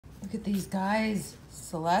Look at these guys,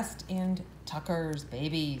 Celeste and Tucker's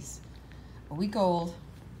babies. A week old,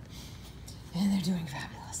 and they're doing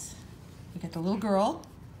fabulous. We got the little girl.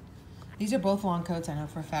 These are both long coats, I know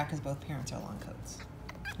for a fact, because both parents are long coats.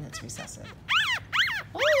 And it's recessive.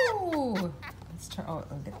 Oh! Let's turn, oh,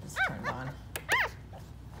 let's get this turned on.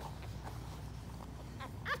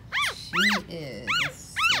 She is,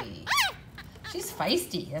 let's see. She's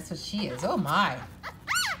feisty, that's what she is. Oh my.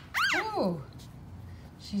 Oh.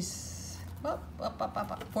 She's, up.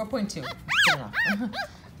 4.2. Good enough.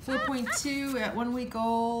 4.2 at 1 week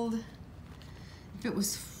old. If it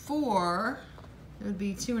was 4, it would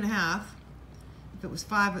be 2.5. If it was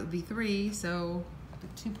 5, it would be 3. So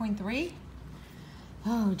 2.3.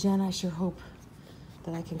 Oh, Jen, I sure hope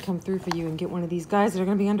that I can come through for you and get one of these guys that are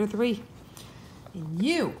going to be under 3. And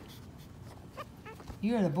you're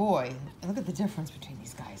the boy. And look at the difference between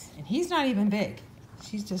these guys. And he's not even big.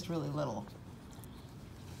 She's just really little.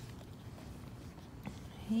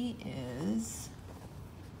 He is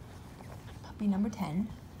puppy number 10.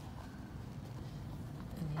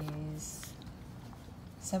 And he's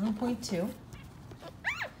 7.2.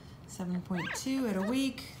 7.2 at a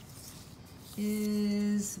week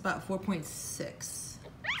is about 4.6.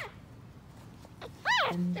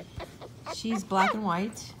 And she's black and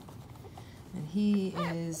white. And he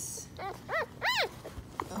is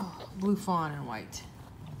blue fawn and white.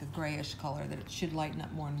 The grayish color that it should lighten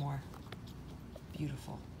up more and more.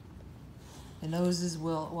 Beautiful. The noses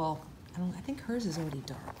will, well, I think hers is already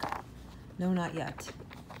dark. No, not yet.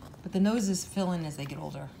 But the noses fill in as they get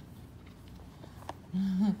older.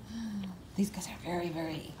 These guys are very,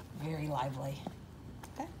 very, very lively.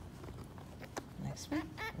 Okay. Next week,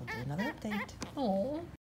 we'll do another update. Oh.